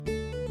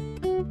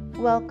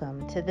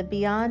Welcome to the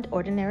Beyond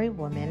Ordinary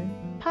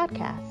Woman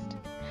podcast.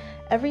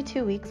 Every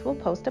 2 weeks, we'll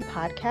post a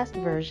podcast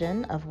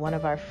version of one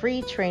of our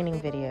free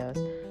training videos,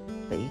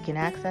 but you can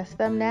access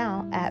them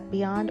now at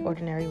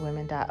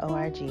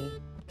beyondordinarywomen.org.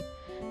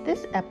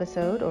 This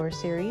episode or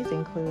series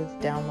includes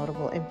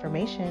downloadable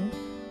information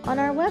on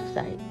our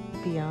website,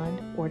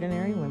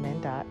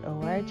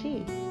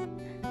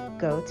 beyondordinarywomen.org.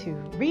 Go to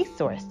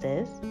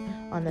Resources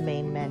on the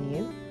main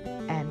menu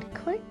and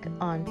click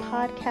on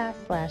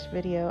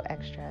Podcast/Video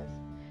Extras.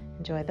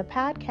 Enjoy the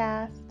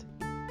podcast.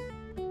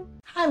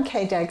 Hi, I'm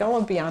Kay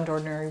Daigle of Beyond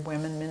Ordinary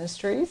Women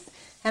Ministries,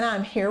 and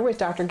I'm here with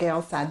Dr.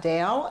 Gail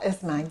Seidel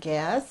as my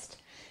guest.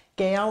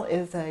 Gail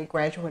is a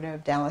graduate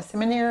of Dallas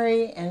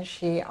Seminary, and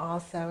she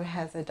also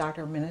has a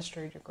Doctor of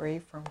Ministry degree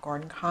from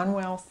Gordon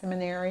Conwell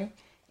Seminary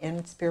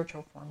in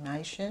spiritual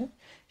formation.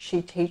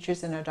 She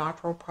teaches in a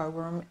doctoral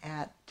program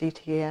at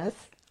DTS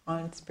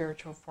on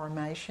spiritual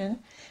formation.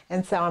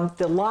 And so I'm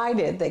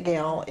delighted that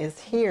Gail is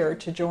here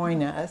to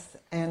join us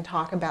and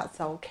talk about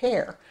soul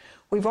care.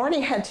 We've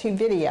already had 2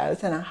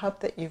 videos, and I hope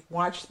that you've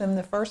watched them.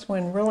 The first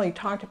one really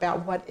talked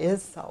about what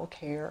is soul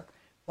care,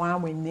 why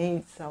we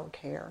need soul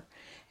care.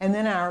 And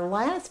then our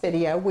last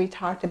video, we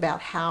talked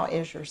about how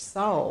is your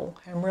soul,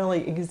 and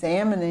really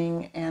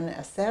examining and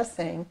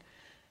assessing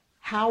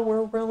how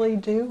we're really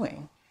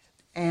doing.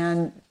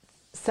 And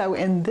so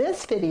in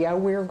this video,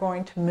 we're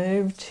going to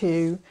move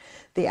to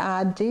the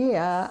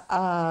idea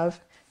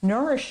of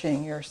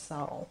nourishing your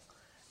soul.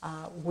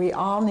 We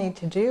all need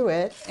to do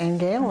it, and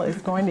Gail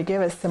is going to give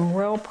us some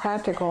real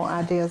practical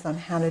ideas on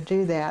how to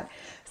do that.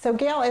 So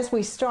Gail, as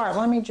we start,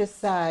 let me just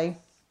say,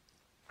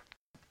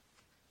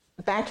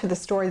 back to the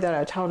story that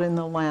I told in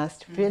the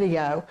last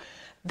video,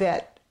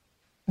 that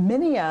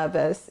many of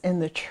us in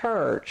the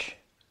church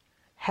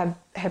have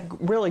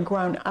really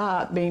grown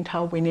up being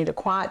told we need a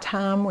quiet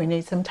time, we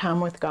need some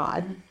time with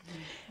God.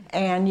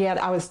 And yet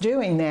I was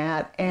doing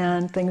that,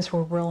 and things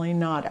were really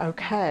not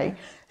okay.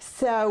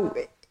 So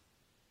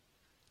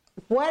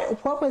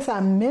what was I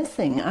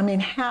missing? I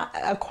mean,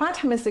 a quiet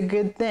time is a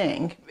good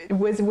thing.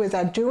 Was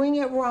I doing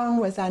it wrong?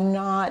 Was I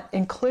not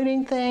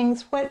including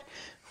things? What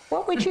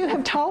would you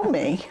have told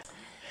me?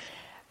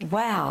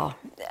 Wow.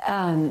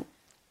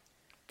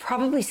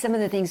 Probably some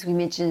of the things we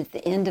mentioned at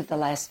the end of the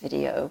last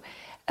video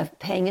of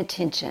paying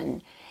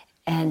attention.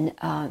 And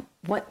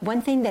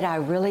one thing that I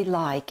really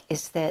like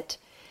is that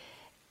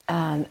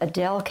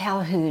Adele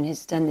Calhoun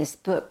has done this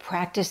book,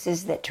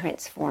 Practices That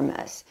Transform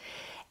Us.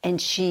 And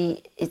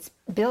it's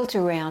built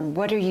around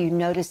what are you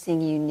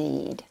noticing you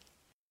need?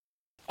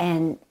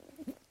 And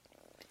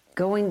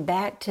going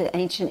back to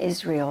ancient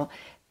Israel,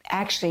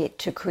 actually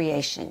to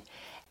creation,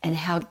 and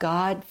how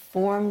God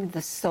formed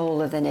the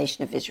soul of the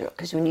nation of Israel.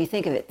 Because when you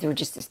think of it, they were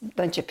just this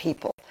bunch of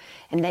people.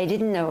 And they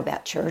didn't know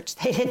about church.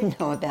 They didn't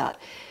know about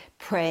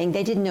praying.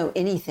 They didn't know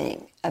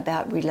anything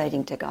about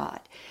relating to God.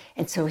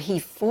 And so he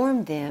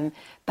formed them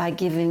by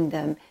giving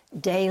them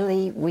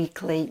daily,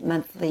 weekly,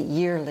 monthly,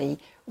 yearly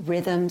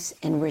rhythms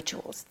and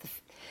rituals.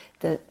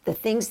 The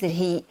things that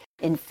he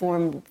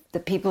informed the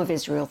people of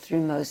Israel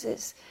through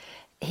Moses.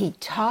 He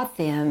taught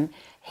them,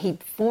 he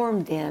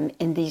formed them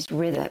in these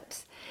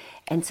rhythms.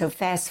 And so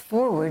fast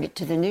forward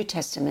to the New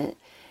Testament,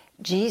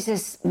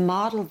 Jesus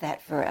modeled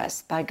that for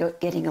us by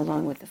getting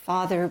along with the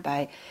Father,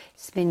 by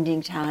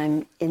spending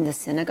time in the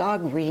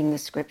synagogue, reading the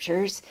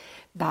scriptures,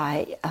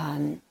 by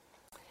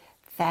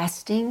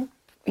fasting,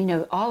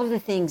 all of the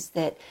things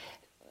that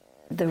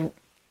the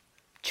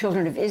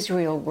children of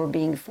Israel were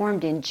being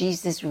formed in.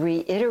 Jesus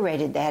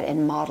reiterated that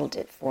and modeled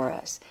it for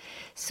us.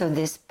 So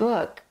this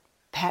book,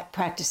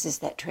 Practices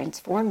That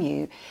Transform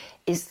You,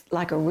 is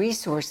like a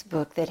resource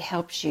book that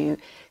helps you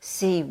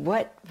see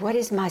what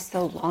is my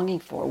soul longing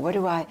for? What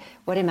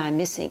am I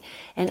missing?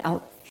 And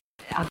I'll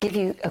give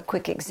you a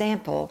quick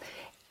example.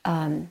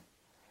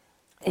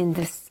 In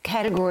this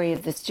category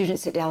of the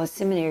students at Dallas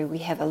Seminary, we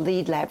have a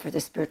lead lab for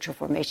the spiritual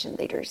formation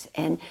leaders.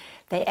 And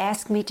they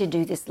asked me to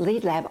do this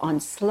lead lab on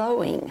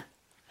slowing.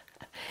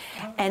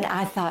 And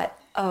I thought,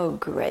 oh,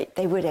 great,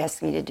 they would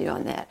ask me to do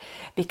on that.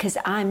 Because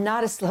I'm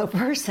not a slow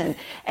person,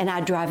 and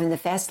I drive in the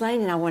fast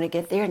lane, and I want to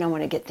get there, and I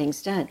want to get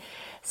things done.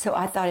 So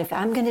I thought, if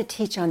I'm going to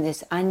teach on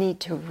this, I need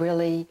to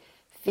really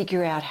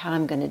figure out how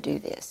I'm going to do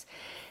this.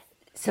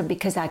 So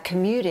because I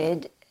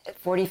commuted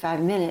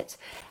 45 minutes,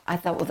 I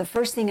thought, well, the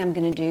first thing I'm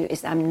going to do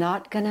is I'm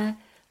not going to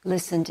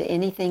listen to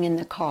anything in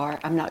the car.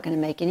 I'm not going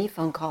to make any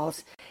phone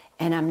calls,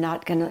 and I'm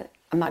not going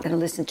to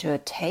listen to a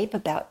tape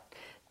about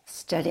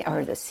study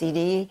or the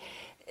CD,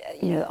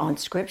 on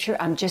scripture.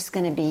 I'm just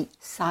going to be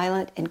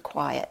silent and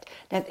quiet.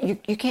 Now,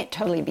 you can't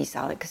totally be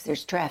silent because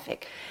there's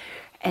traffic.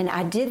 And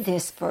I did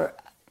this for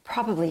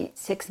probably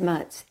 6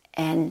 months,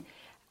 and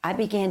I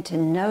began to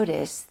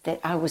notice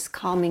that I was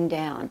calming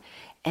down,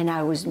 and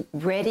I was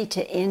ready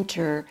to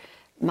enter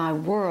my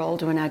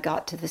world when I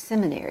got to the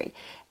seminary.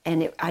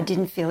 And I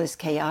didn't feel as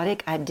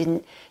chaotic. I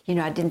didn't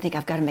think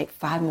I've got to make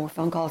 5 more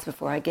phone calls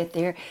before I get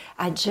there.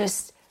 I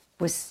just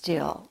was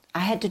still. I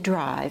had to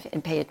drive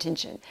and pay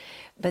attention.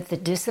 But the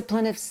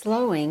discipline of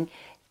slowing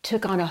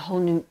took on a whole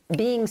new,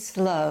 being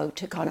slow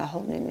took on a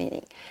whole new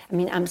meaning. I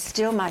mean, I'm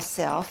still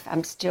myself,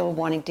 I'm still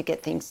wanting to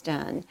get things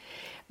done,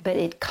 but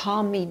it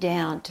calmed me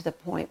down to the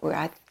point where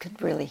I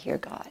could really hear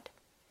God.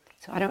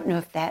 So I don't know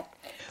if that...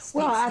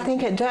 Well, I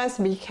think it does,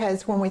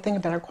 because when we think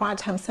about our quiet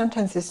time,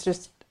 sometimes it's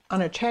just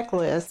on a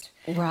checklist.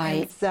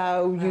 Right. And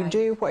so you Right.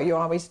 do what you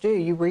always do.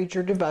 You read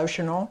your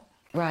devotional.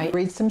 Right. You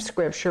read some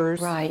scriptures.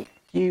 Right.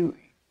 You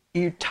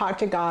talk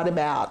to God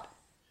about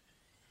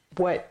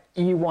what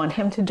you want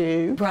him to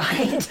do.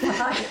 Right.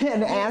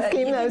 And ask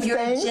him those your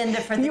things.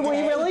 agenda for the We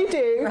day. really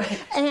do.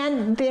 Right.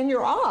 And then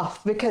you're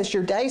off because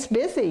your day's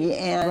busy,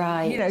 and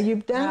Right. you know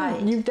you've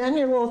done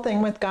your little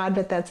thing with God,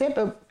 but that's it.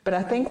 But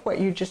I think what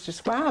you just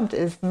described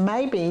is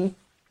maybe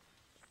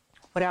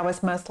what I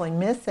was mostly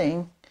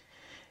missing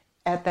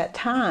at that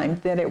time,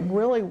 that it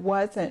really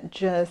wasn't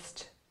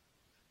just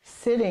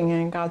sitting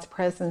in God's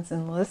presence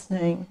and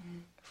listening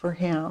for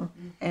him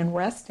and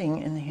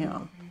resting in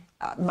him.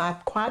 My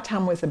quiet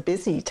time was a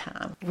busy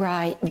time.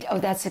 Right. Oh,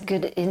 that's a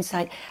good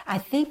insight. I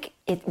think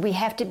we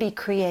have to be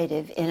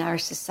creative in our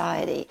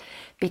society,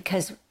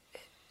 because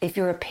if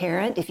you're a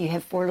parent, if you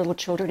have 4 little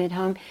children at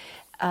home,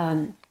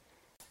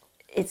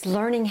 it's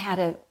learning how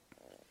to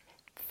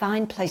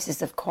find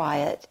places of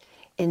quiet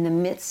in the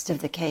midst of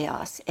the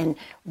chaos. And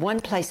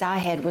one place I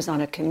had was on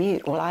a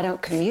commute. Well, I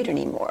don't commute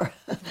anymore,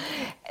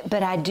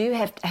 but I do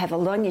have to have a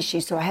lung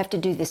issue, so I have to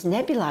do this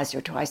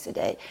nebulizer twice a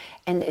day.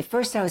 And at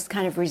first I was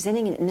kind of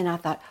resenting it, and then I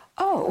thought,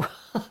 oh,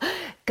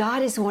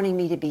 God is wanting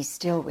me to be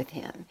still with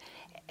him.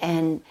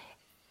 And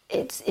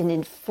it's an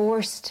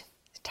enforced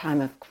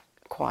time of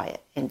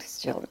quiet and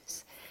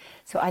stillness.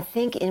 So I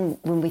think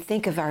when we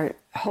think of our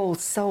whole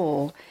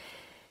soul,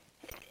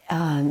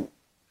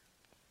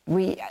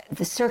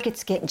 the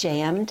circuits get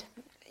jammed,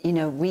 you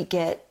know, we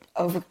get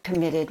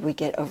overcommitted, we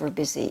get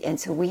overbusy, and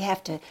so we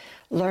have to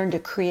learn to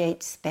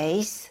create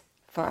space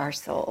for our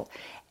soul.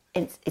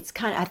 It's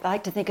kind of, I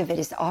like to think of it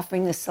as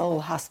offering the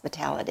soul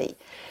hospitality.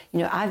 You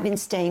know, I've been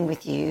staying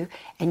with you,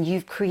 and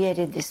you've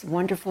created this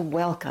wonderful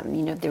welcome.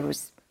 You know, there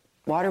was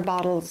water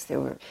bottles,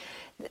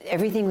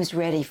 everything was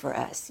ready for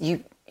us.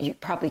 You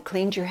probably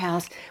cleaned your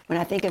house. When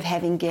I think of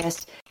having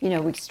guests, you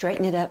know, we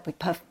straighten it up, we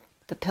puff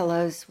the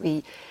pillows,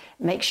 we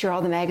make sure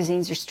all the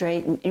magazines are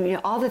straight, and you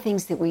know, all the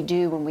things that we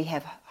do when we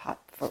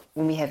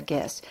have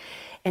guests.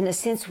 In a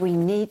sense, we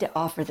need to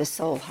offer the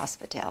soul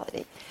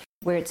hospitality,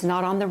 where it's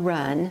not on the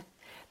run,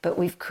 but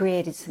we've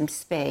created some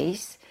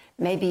space.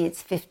 Maybe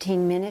it's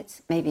 15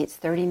 minutes, maybe it's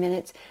 30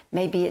 minutes,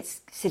 maybe it's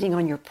sitting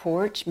on your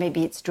porch,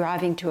 maybe it's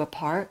driving to a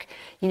park,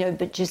 you know,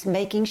 but just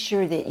making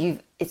sure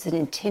that it's an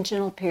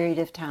intentional period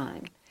of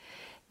time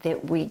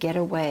that we get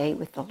away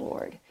with the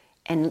Lord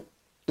and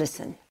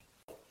listen.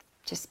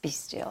 Just be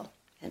still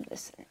and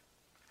listen.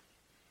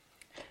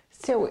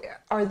 So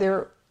are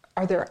there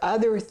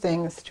other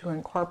things to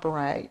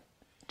incorporate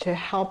to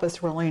help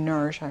us really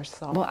nourish our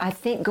soul? Well, I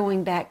think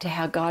going back to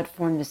how God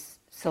formed the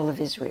soul of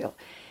Israel,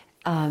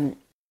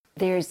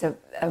 there's a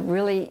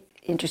really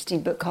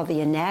interesting book called The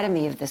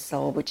Anatomy of the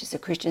Soul, which is a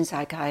Christian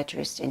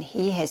psychiatrist, and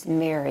he has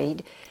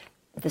married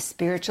the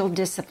spiritual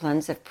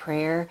disciplines of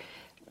prayer,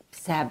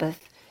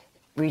 Sabbath,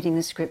 reading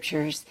the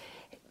scriptures,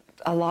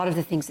 a lot of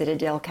the things that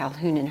Adele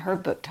Calhoun in her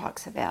book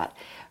talks about.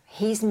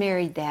 He's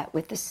married that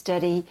with the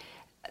study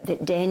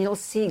that Daniel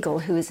Siegel,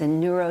 who is a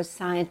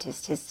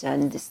neuroscientist, has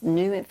done, this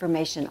new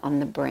information on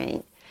the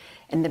brain.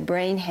 And the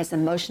brain has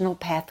emotional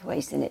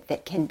pathways in it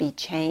that can be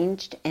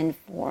changed and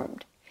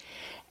formed.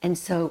 And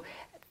so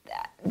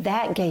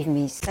that gave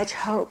me such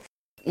hope.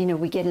 You know,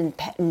 we get in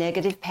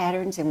negative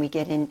patterns, and we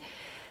get in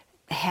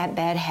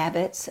bad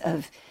habits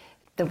of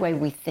the way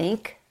we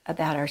think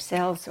about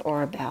ourselves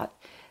or about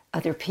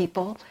other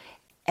people.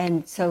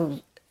 And so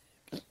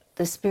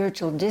the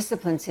spiritual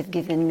disciplines have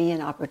given me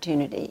an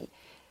opportunity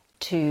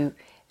to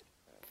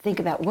think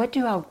about what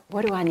do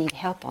I need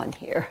help on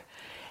here?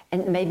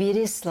 And maybe it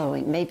is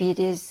slowing, maybe it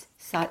is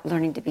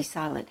learning to be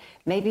silent,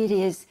 maybe it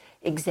is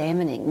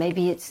examining,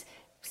 maybe it's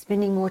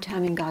spending more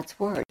time in God's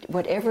Word.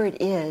 Whatever it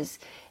is,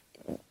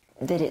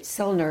 that it's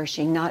soul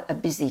nourishing, not a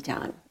busy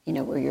time, you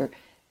know, where you're...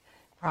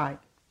 Right.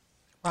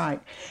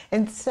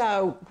 And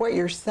so what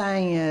you're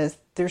saying is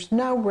there's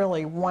no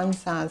really one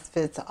size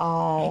fits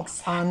all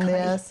on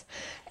this.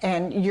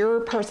 And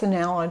your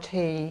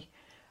personality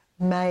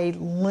may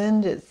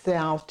lend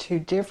itself to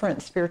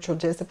different spiritual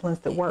disciplines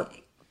that work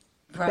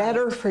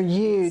better for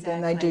you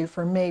than they do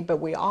for me. But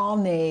we all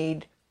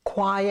need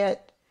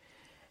quiet.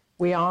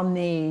 We all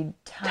need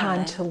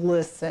time to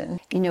listen.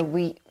 You know,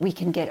 we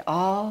can get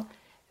all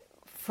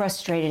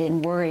frustrated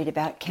and worried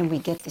about, can we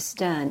get this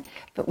done?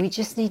 But we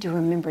just need to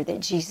remember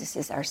that Jesus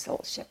is our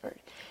soul shepherd.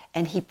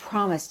 And he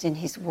promised in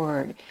his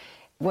word,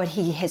 what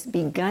he has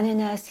begun in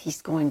us,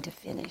 he's going to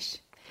finish.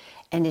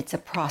 And it's a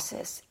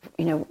process.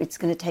 You know, it's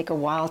going to take a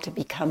while to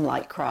become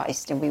like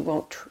Christ, and we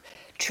won't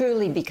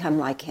truly become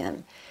like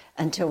him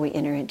until we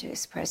enter into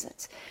his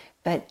presence.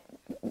 But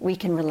we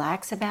can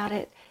relax about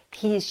it.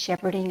 He is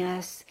shepherding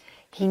us.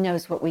 He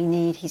knows what we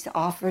need. He's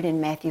offered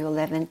in Matthew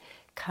 11,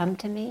 come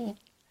to me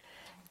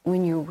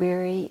when you're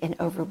weary and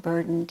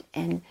overburdened,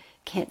 and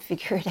can't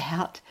figure it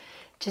out.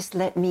 Just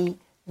let me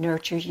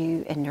nurture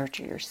you and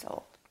nurture your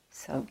soul.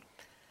 So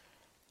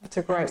it's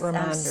a great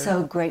reminder. I'm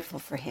so grateful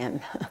for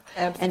him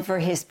and for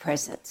his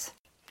presence.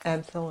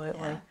 Absolutely.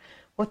 Yeah.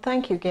 Well,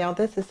 thank you, Gail.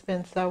 This has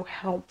been so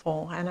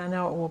helpful, and I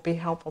know it will be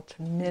helpful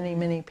to many,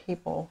 many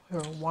people who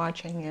are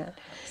watching it.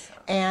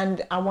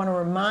 And I want to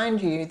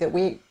remind you that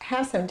we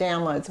have some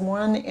downloads.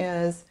 One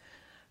is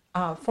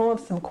full of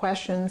some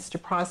questions to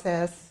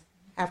process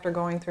after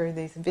going through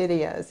these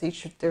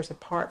videos. There's a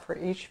part for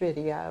each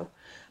video.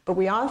 But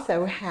we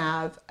also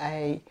have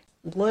a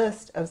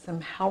list of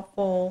some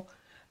helpful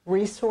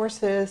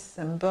resources,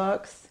 some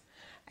books,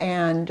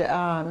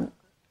 and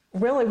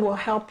really will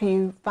help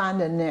you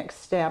find the next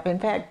step. In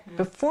fact,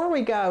 before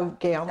we go,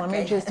 Gail, let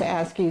me just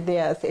ask you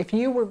this. If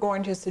you were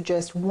going to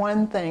suggest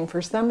one thing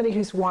for somebody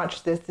who's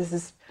watched this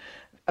is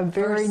a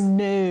very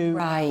new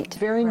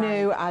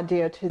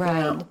idea to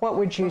them, what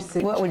would you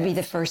suggest? What would be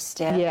the first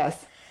step?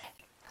 Yes.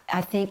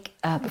 I think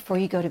before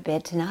you go to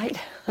bed tonight,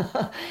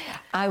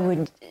 I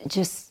would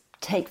just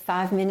take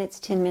 5 minutes,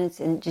 10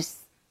 minutes, and just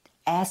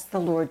ask the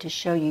Lord to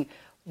show you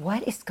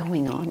what is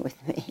going on with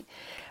me.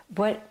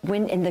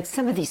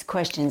 Some of these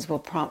questions will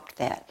prompt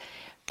that,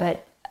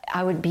 but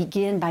I would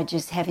begin by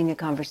just having a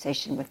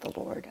conversation with the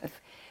Lord of,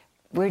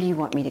 where do you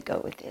want me to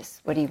go with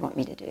this? What do you want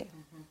me to do?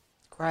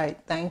 Great,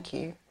 thank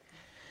you.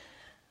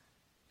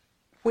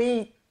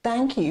 We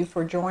thank you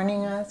for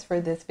joining us for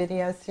this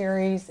video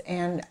series,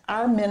 and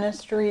our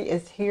ministry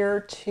is here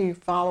to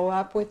follow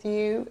up with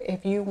you.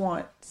 If you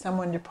want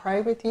someone to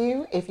pray with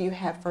you, if you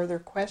have further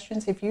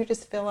questions, if you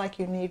just feel like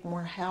you need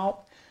more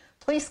help,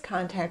 please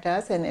contact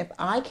us, and if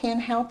I can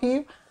help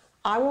you,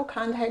 I will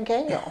contact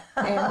Gail,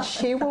 and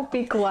she will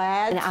be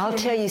glad. And I'll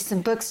tell you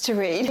some books to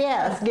read.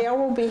 Yes, Gail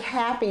will be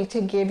happy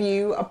to give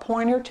you a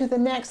pointer to the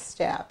next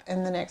step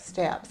and the next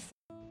steps.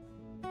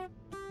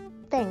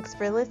 Thanks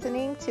for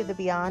listening to the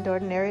Beyond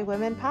Ordinary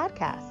Women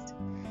podcast.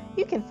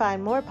 You can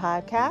find more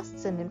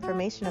podcasts and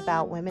information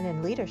about women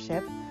in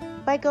leadership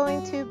by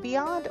going to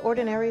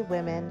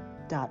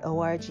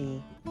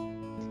beyondordinarywomen.org.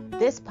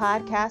 This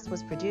podcast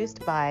was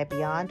produced by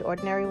Beyond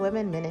Ordinary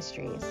Women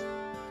Ministries.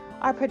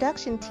 Our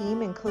production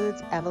team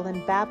includes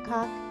Evelyn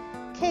Babcock,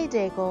 Kay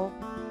Daigle,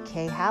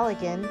 Kay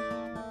Halligan,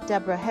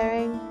 Deborah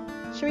Herring,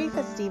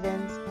 Sharifa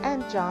Stevens,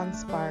 and John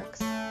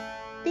Sparks.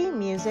 Theme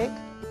music,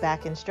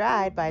 Back in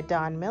Stride by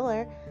Don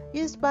Miller,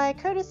 used by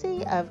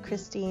courtesy of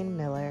Christine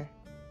Miller.